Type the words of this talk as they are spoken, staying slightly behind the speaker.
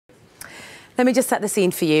Let me just set the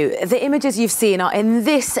scene for you. The images you've seen are in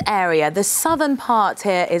this area. The southern part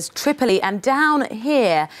here is Tripoli, and down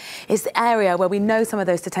here is the area where we know some of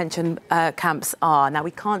those detention camps are. Now,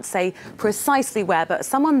 we can't say precisely where, but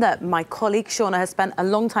someone that my colleague Shauna has spent a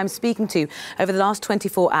long time speaking to over the last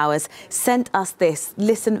 24 hours sent us this.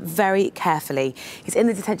 Listen very carefully. He's in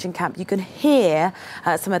the detention camp. You can hear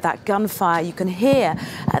some of that gunfire. You can hear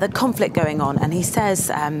the conflict going on. And he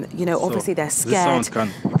says, you know, obviously they're scared. This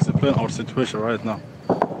sound can explain our situation right now.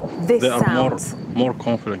 There are more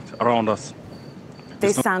conflict around us.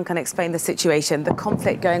 This sound can explain the situation, the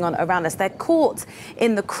conflict going on around us. They're caught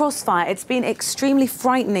in the crossfire. It's been extremely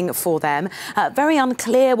frightening for them. Very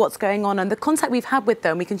unclear what's going on. And the contact we've had with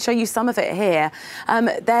them, we can show you some of it here.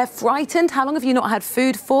 They're frightened. How long have you not had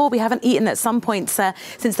food for? We haven't eaten at some points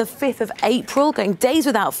since the 5th of April, going days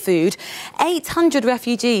without food. 800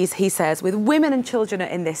 refugees, he says, with women and children are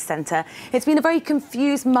in this centre. It's been a very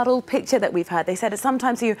confused, muddled picture that we've heard. They said that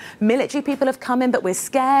sometimes military people have come in, but we're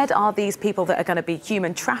scared. Are these people that are going to be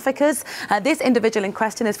human traffickers? This individual in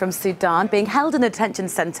question is from Sudan, being held in a detention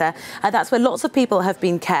centre. That's where lots of people have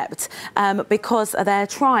been kept because they're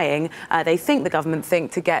trying, they think, the government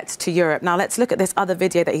think, to get to Europe. Now, let's look at this other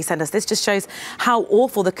video that he sent us. This just shows how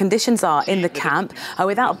awful the conditions are in the camp.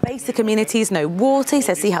 Without basic amenities, no water. He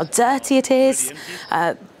says, see how dirty it is.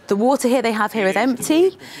 The water here they have here is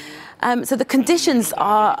empty. So the conditions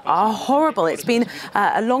are horrible. It's been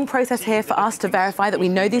a long process here for us to verify that we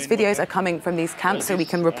know these videos are coming from these camps, so we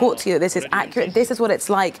can report to you that this is accurate. This is what it's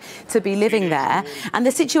like to be living there. And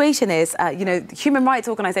the situation is, you know, human rights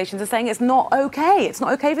organisations are saying it's not OK. It's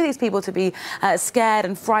not OK for these people to be scared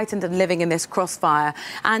and frightened and living in this crossfire.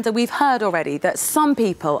 And we've heard already that some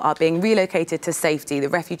people are being relocated to safety, the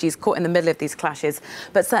refugees caught in the middle of these clashes,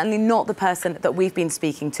 but certainly not the person that we've been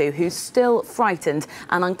speaking to, who's still frightened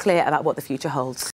and unclear about what the future holds.